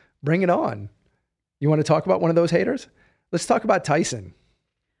 Bring it on. You want to talk about one of those haters? Let's talk about Tyson.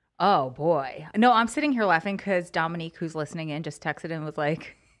 Oh boy. No, I'm sitting here laughing because Dominique, who's listening in, just texted and was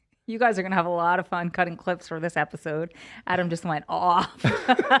like, you guys are going to have a lot of fun cutting clips for this episode. Adam just went off.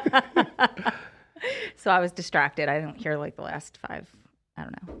 So I was distracted. I didn't hear like the last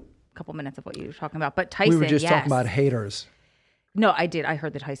couple minutes of what you were talking about. But Tyson, we were just talking about haters. No, I did. I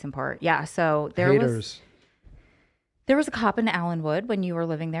heard the Tyson part. Yeah. So there was a cop in Allenwood when you were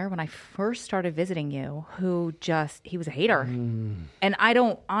living there, when I first started visiting you, who he was a hater. And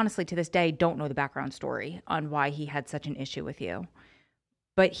I honestly to this day, don't know the background story on why he had such an issue with you.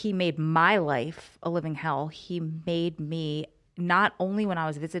 But he made my life a living hell. He made me, not only when I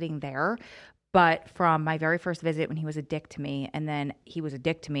was visiting there, But from my very first visit when he was a dick to me, and then he was a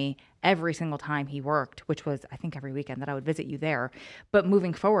dick to me every single time he worked, which was, I think, every weekend that I would visit you there. But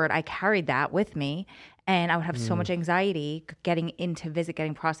moving forward, I carried that with me, and I would have so much anxiety getting into visit,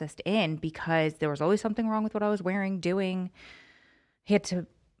 getting processed in, because there was always something wrong with what I was wearing, doing.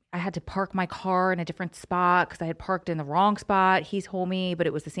 I had to park my car in a different spot because I had parked in the wrong spot. He told me, but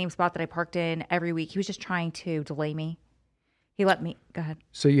it was the same spot that I parked in every week. He was just trying to delay me. He let me, go ahead.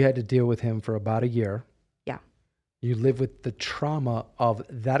 So you had to deal with him for about a year. Yeah. You live with the trauma of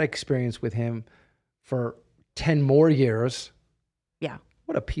that experience with him for 10 more years. Yeah.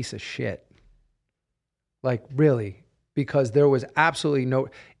 What a piece of shit. Like, really, because there was absolutely no,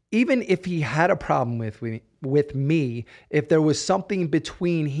 even if he had a problem with me, if there was something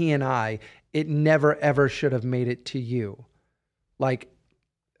between he and I, it never ever should have made it to you. Like,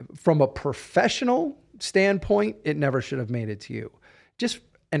 from a professional standpoint, it never should have made it to you.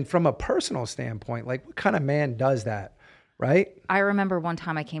 And from a personal standpoint, like, what kind of man does that, right? I remember one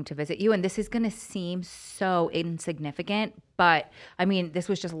time I came to visit you, and this is going to seem so insignificant, but I mean, this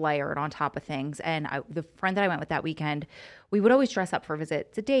was just layered on top of things. And the friend that I went with that weekend, we would always dress up for a visit.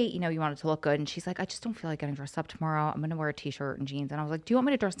 It's a date, you wanted to look good. And she's like, I just don't feel like getting dressed up tomorrow. I'm going to wear a t-shirt and jeans. And I was like, do you want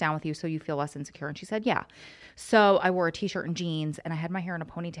me to dress down with you so you feel less insecure? And she said, yeah. So I wore a t-shirt and jeans, and I had my hair in a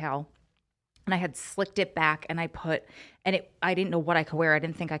ponytail. And I had slicked it back, and I didn't know what I could wear. I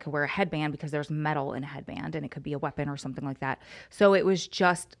didn't think I could wear a headband because there's metal in a headband and it could be a weapon or something like that. So it was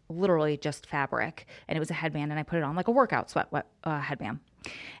just literally just fabric, and it was a headband, and I put it on like a workout headband.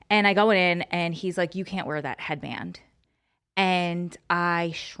 And I go in, and he's like, you can't wear that headband. And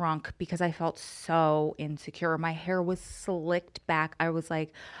I shrunk because I felt so insecure. My hair was slicked back. I was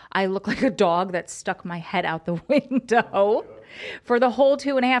like, I look like a dog that stuck my head out the window. For the whole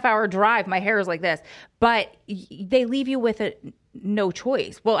 2.5 hour drive, my hair is like this. But they leave you with no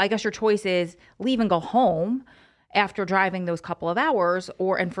choice. Well, I guess your choice is leave and go home after driving those couple of hours.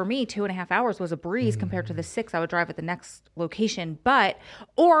 And for me, 2.5 hours was a breeze compared to the 6 I would drive at the next location.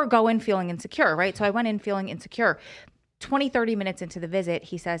 Or go in feeling insecure, right? So I went in feeling insecure. 20, 30 minutes into the visit,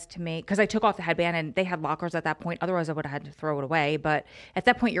 he says to me, because I took off the headband and they had lockers at that point. Otherwise, I would have had to throw it away. But at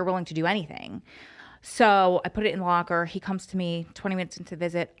that point, you're willing to do anything. So I put it in the locker. He comes to me 20 minutes into the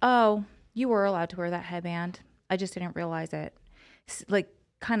visit. Oh, you were allowed to wear that headband. I just didn't realize it. Like,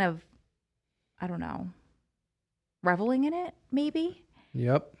 kind of, I don't know, reveling in it, maybe?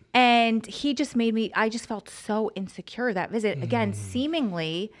 Yep. And he just I just felt so insecure that visit. Again,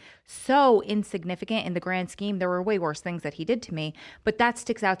 seemingly so insignificant in the grand scheme. There were way worse things that he did to me, but that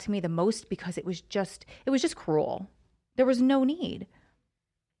sticks out to me the most because it was just cruel. There was no need.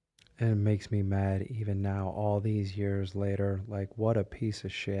 And it makes me mad even now, all these years later. Like, what a piece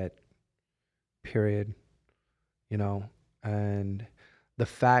of shit, period. And the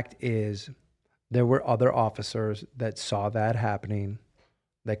fact is, there were other officers that saw that happening,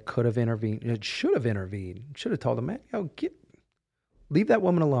 that could have intervened. It should have intervened. Should have told them, man, leave that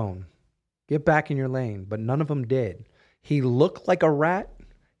woman alone. Get back in your lane. But none of them did. He looked like a rat.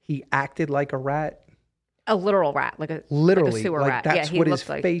 He acted like a rat. A literal rat, like a sewer rat. That's what his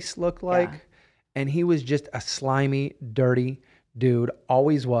face looked like. Yeah. And he was just a slimy, dirty dude.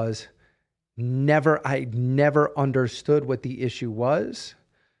 Always was. I never understood what the issue was.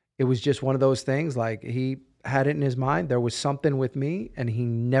 It was just one of those things. Like, he had it in his mind. There was something with me, and he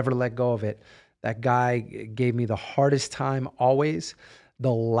never let go of it. That guy gave me the hardest time always.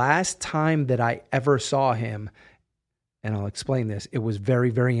 The last time that I ever saw him, and I'll explain this, it was very,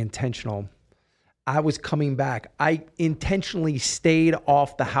 very intentional. I was coming back. I intentionally stayed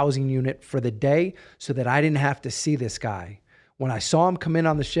off the housing unit for the day so that I didn't have to see this guy. When I saw him come in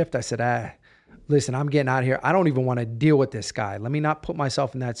on the shift, I said, listen, I'm getting out of here. I don't even want to deal with this guy. Let me not put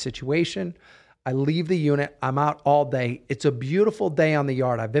myself in that situation. I leave the unit. I'm out all day. It's a beautiful day on the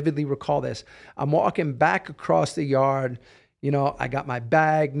yard. I vividly recall this. I'm walking back across the yard. I got my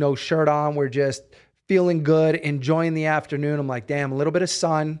bag, no shirt on. We're just feeling good, enjoying the afternoon. I'm like, damn, a little bit of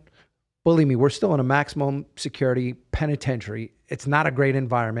sun. Believe me, we're still in a maximum security penitentiary. It's not a great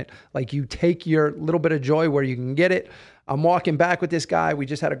environment. Like, you take your little bit of joy where you can get it. I'm walking back with this guy. We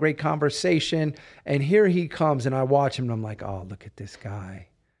just had a great conversation. And here he comes, and I watch him, and I'm like, oh, look at this guy.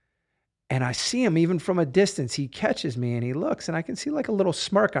 And I see him even from a distance. He catches me, and he looks, and I can see like a little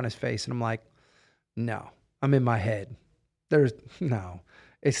smirk on his face. And I'm like, no, I'm in my head. No,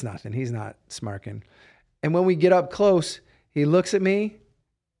 it's nothing. He's not smirking. And when we get up close, he looks at me,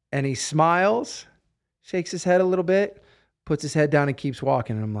 and he smiles, shakes his head a little bit, puts his head down, and keeps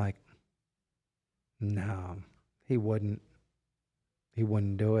walking. And I'm like, no, he wouldn't. He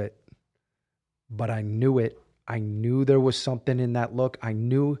wouldn't do it. But I knew it. I knew there was something in that look. I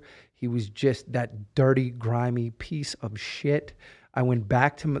knew he was just that dirty, grimy piece of shit. I went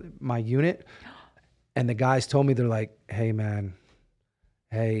back to my unit, and the guys told me, they're like, hey, man,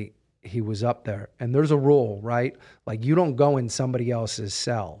 hey, he was up there. And there's a rule, right? Like, you don't go in somebody else's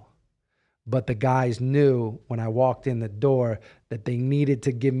cell. But the guys knew when I walked in the door that they needed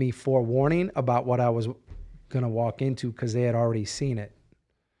to give me forewarning about what I was going to walk into because they had already seen it.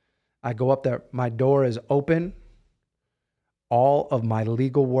 I go up there. My door is open. All of my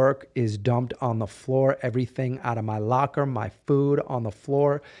legal work is dumped on the floor. Everything out of my locker, my food on the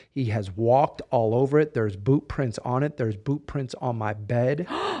floor. He has walked all over it. There's boot prints on it. There's boot prints on my bed.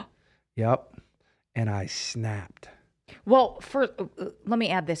 Yep. And I snapped. Well, let me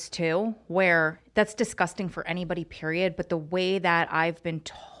add this too, where that's disgusting for anybody, period. But the way that I've been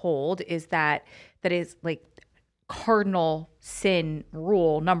told is that is like cardinal sin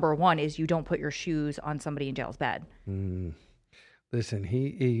rule number one is you don't put your shoes on somebody in jail's bed. Listen,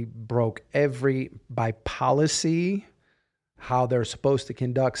 he broke by policy, how they're supposed to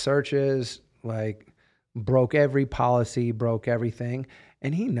conduct searches, like broke every policy, broke everything.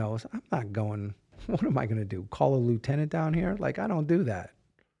 And he knows I'm not going, what am I going to do? Call a lieutenant down here? Like, I don't do that.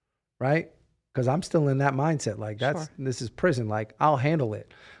 Right? Because I'm still in that mindset. Like, this is prison. Like, I'll handle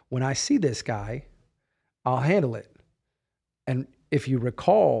it. When I see this guy, I'll handle it. And if you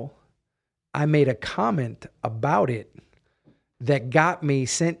recall, I made a comment about it that got me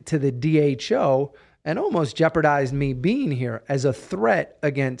sent to the DHO and almost jeopardized me being here as a threat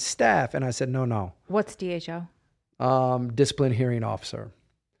against staff. And I said, no. What's DHO? Discipline hearing officer.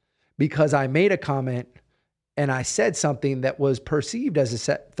 Because I made a comment and I said something that was perceived as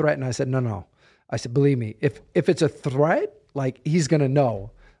a threat. And I said, no. I said, believe me, if it's a threat, like, he's going to know.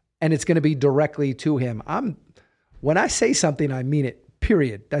 And it's going to be directly to him. When I say something, I mean it,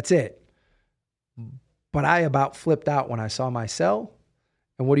 period. That's it. But I about flipped out when I saw my cell.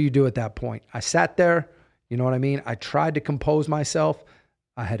 And what do you do at that point? I sat there, you know what I mean? I tried to compose myself.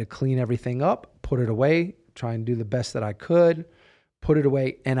 I had to clean everything up, put it away, try and do the best that I could, put it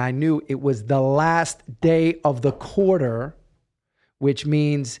away. And I knew it was the last day of the quarter, which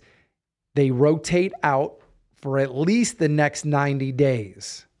means they rotate out for at least the next 90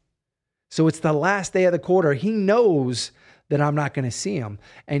 days. So it's the last day of the quarter. He knows that I'm not going to see him.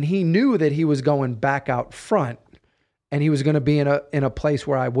 And he knew that he was going back out front and he was going to be in a place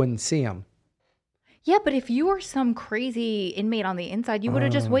where I wouldn't see him. Yeah, but if you were some crazy inmate on the inside, you would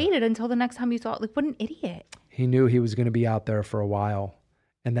have just waited until the next time you saw it. Like, what an idiot. He knew he was going to be out there for a while.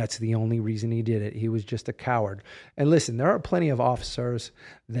 And that's the only reason he did it. He was just a coward. And listen, there are plenty of officers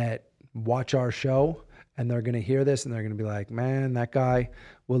that watch our show and they're going to hear this and they're going to be like, man, that guy,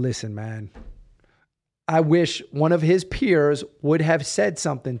 well, listen, man, I wish one of his peers would have said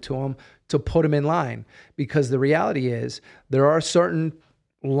something to him to put him in line, because the reality is there are certain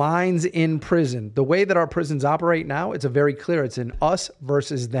lines in prison. The way that our prisons operate now, it's a very clear. It's an us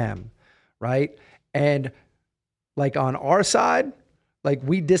versus them, right? And like on our side, like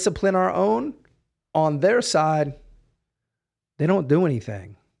we discipline our own. On their side, they don't do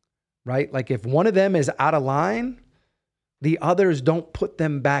anything, right? Like if one of them is out of line, the others don't put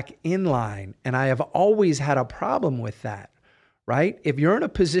them back in line. And I have always had a problem with that, right? If you're in a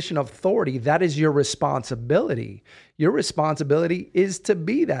position of authority, that is your responsibility. Your responsibility is to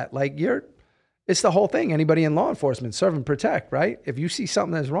be that. Like it's the whole thing. Anybody in law enforcement, serve and protect, right? If you see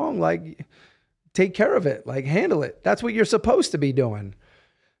something that's wrong, like take care of it, like handle it. That's what you're supposed to be doing.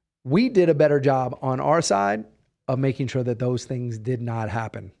 We did a better job on our side of making sure that those things did not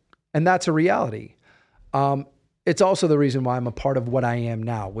happen. And that's a reality. It's also the reason why I'm a part of what I am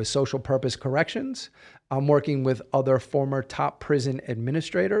now with Social Purpose Corrections. I'm working with other former top prison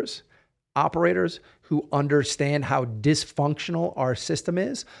administrators, operators who understand how dysfunctional our system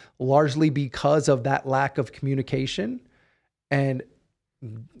is, largely because of that lack of communication and,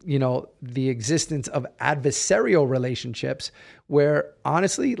 you know, the existence of adversarial relationships where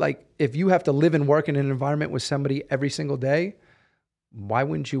honestly, like if you have to live and work in an environment with somebody every single day, why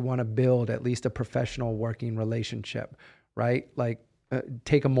wouldn't you want to build at least a professional working relationship, right? Like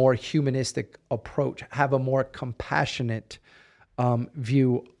take a more humanistic approach, have a more compassionate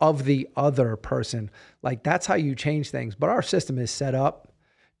view of the other person. Like that's how you change things. But our system is set up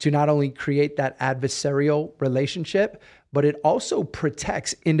to not only create that adversarial relationship, but it also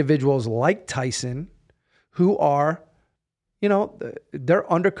protects individuals like Tyson who are, you know, they're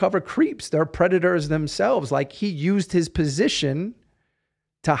undercover creeps. They're predators themselves. Like he used his position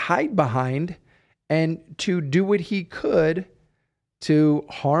to hide behind and to do what he could to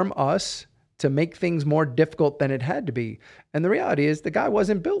harm us, to make things more difficult than it had to be. And the reality is the guy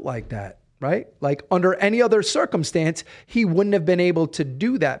wasn't built like that. right? Like under any other circumstance, he wouldn't have been able to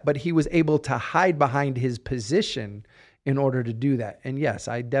do that, but he was able to hide behind his position in order to do that. And yes,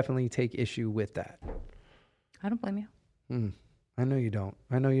 I definitely take issue with that. I don't blame you. I know you don't.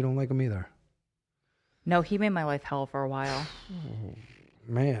 I know you don't like him either. No, he made my life hell for a while. Oh,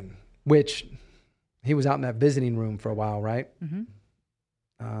 man. Which he was out in that visiting room for a while, right?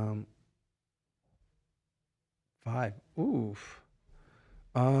 Mm-hmm. 5. Oof.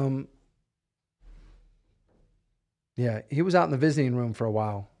 Yeah, he was out in the visiting room for a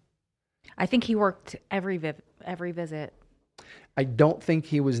while. I think he worked every visit. I don't think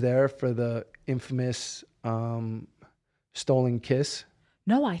he was there for the infamous stolen kiss.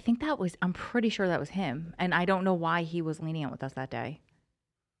 No, I'm pretty sure that was him. And I don't know why he was lenient with us that day.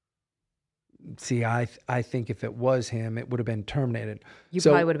 See, I think if it was him, it would have been terminated. You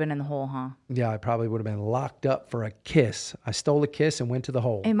probably would have been in the hole, huh? Yeah, I probably would have been locked up for a kiss. I stole a kiss and went to the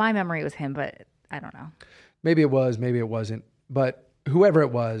hole. In my memory, it was him, but I don't know. Maybe it was, maybe it wasn't. But whoever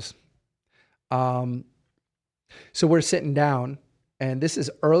it was, so we're sitting down, and this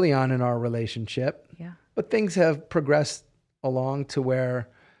is early on in our relationship. Yeah. But things have progressed along to where,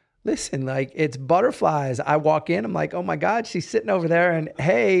 listen, like it's butterflies. I walk in, I'm like, oh my God, she's sitting over there, and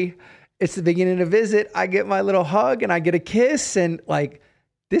hey, it's the beginning of a visit. I get my little hug and I get a kiss, and like,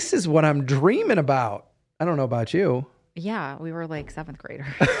 this is what I'm dreaming about. I don't know about you. Yeah, we were like 7th graders.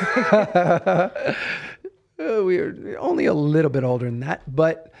 We were only a little bit older than that,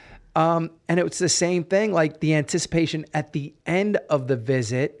 but and it was the same thing, like the anticipation at the end of the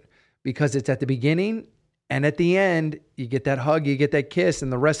visit, because it's at the beginning and at the end, you get that hug, you get that kiss,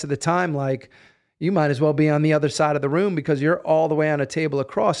 and the rest of the time, like, you might as well be on the other side of the room because you're all the way on a table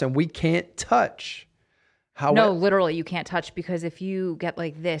across, and we can't touch. No, literally, you can't touch, because if you get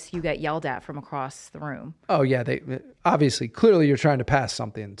like this, you get yelled at from across the room. Oh yeah, they obviously, clearly, you're trying to pass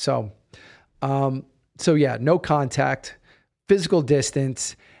something. So yeah, no contact, physical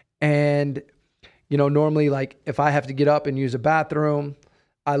distance, and normally, like if I have to get up and use a bathroom,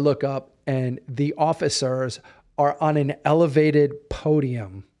 I look up and the officers are on an elevated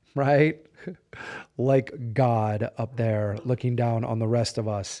podium, right? Like God up there looking down on the rest of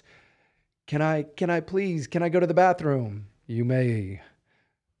us. Can I go to the bathroom? You may.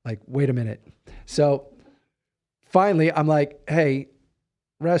 Like, wait a minute. So finally I'm like, hey,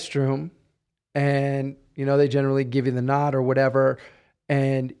 restroom. And, they generally give you the nod or whatever.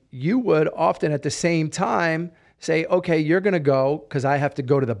 And you would often at the same time say, okay, you're going to go because I have to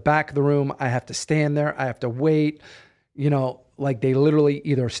go to the back of the room. I have to stand there. I have to wait. Like they literally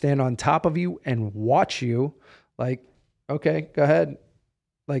either stand on top of you and watch you. Like, okay, go ahead.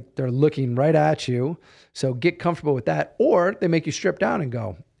 Like they're looking right at you. So get comfortable with that. Or they make you strip down and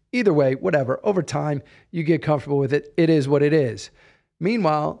go. Either way, whatever. Over time, you get comfortable with it. It is what it is.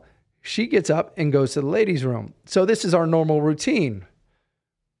 Meanwhile, she gets up and goes to the ladies' room. So this is our normal routine.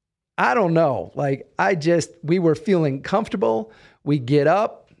 I don't know. Like we were feeling comfortable. We get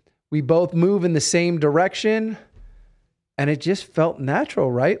up. We both move in the same direction. And it just felt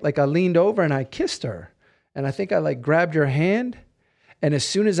natural, right? Like I leaned over and I kissed her. And I think I like grabbed her hand. And as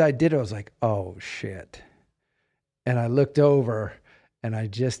soon as I did, I was like, oh shit. And I looked over and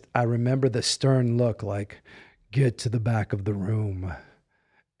I remember the stern look, like, get to the back of the room.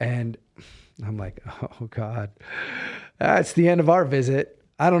 And I'm like, oh God, that's the end of our visit.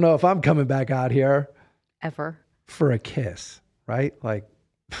 I don't know if I'm coming back out here ever for a kiss, right? Like,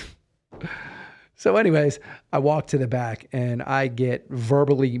 so anyways, I walk to the back and I get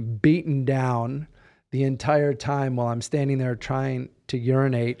verbally beaten down the entire time while I'm standing there trying to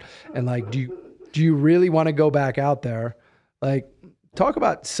urinate. And like, do you really want to go back out there? Like, talk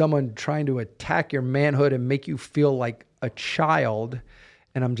about someone trying to attack your manhood and make you feel like a child.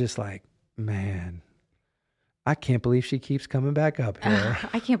 And I'm just like, man, I can't believe she keeps coming back up here.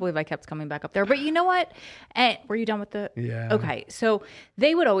 I can't believe I kept coming back up there. But you know what? Were you done with the... Yeah. Okay. So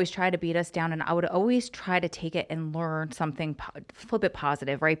they would always try to beat us down, and I would always try to take it and learn something, flip it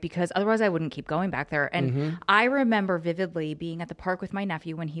positive, right? Because otherwise I wouldn't keep going back there. And I remember vividly being at the park with my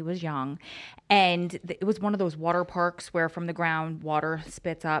nephew when he was young. And it was one of those water parks where from the ground water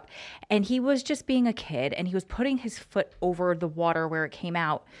spits up. And he was just being a kid, and he was putting his foot over the water where it came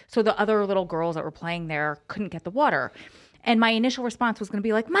out. So the other little girls that were playing there couldn't get the water. And my initial response was going to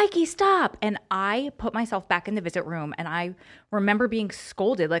be like, Mikey, stop. And I put myself back in the visit room, and I remember being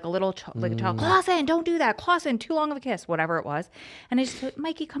scolded like a little like a child. Clausen, don't do that. Clausen, too long of a kiss, whatever it was. And I just said,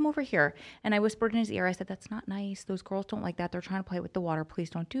 Mikey, come over here. And I whispered in his ear, I said, that's not nice. Those girls don't like that. They're trying to play with the water. Please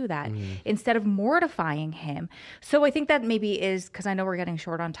don't do that. Instead of mortifying him. So I think that maybe is, because I know we're getting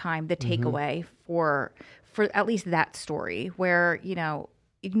short on time, the takeaway for at least that story where,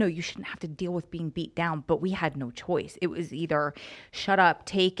 you shouldn't have to deal with being beat down, but we had no choice. It was either shut up,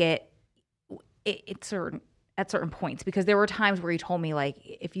 take it, at certain points, because there were times where he told me, like,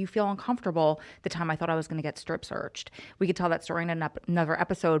 if you feel uncomfortable, the time I thought I was going to get strip searched, we could tell that story in another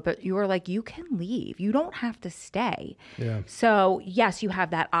episode, but you were like, you can leave. You don't have to stay. Yeah. So yes, you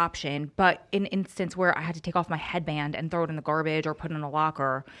have that option, but in an instance where I had to take off my headband and throw it in the garbage or put it in a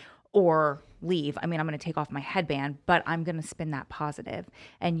locker or leave, I mean, I'm going to take off my headband, but I'm going to spin that positive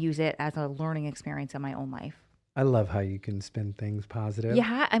and use it as a learning experience in my own life. I love how you can spin things positive.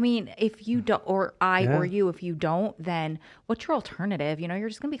 Yeah, I mean, if you don't, or you, if you don't, then what's your alternative? You're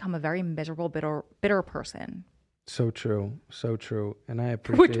just going to become a very miserable, bitter person. So true. So true. And I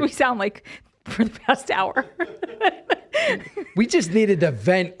appreciate Which we sound like for the past hour. We just needed to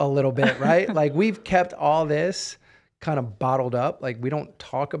vent a little bit, right? Like, we've kept all this kind of bottled up. Like, we don't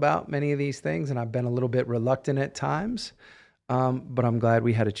talk about many of these things, and I've been a little bit reluctant at times. But I'm glad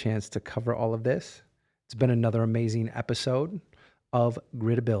we had a chance to cover all of this. It's been another amazing episode of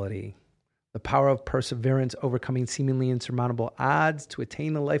Gritability, the power of perseverance, overcoming seemingly insurmountable odds to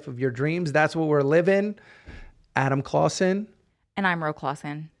attain the life of your dreams. That's what we're living. Adam Clausen. And I'm Ro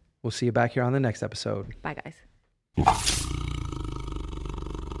Clausen. We'll see you back here on the next episode. Bye, guys.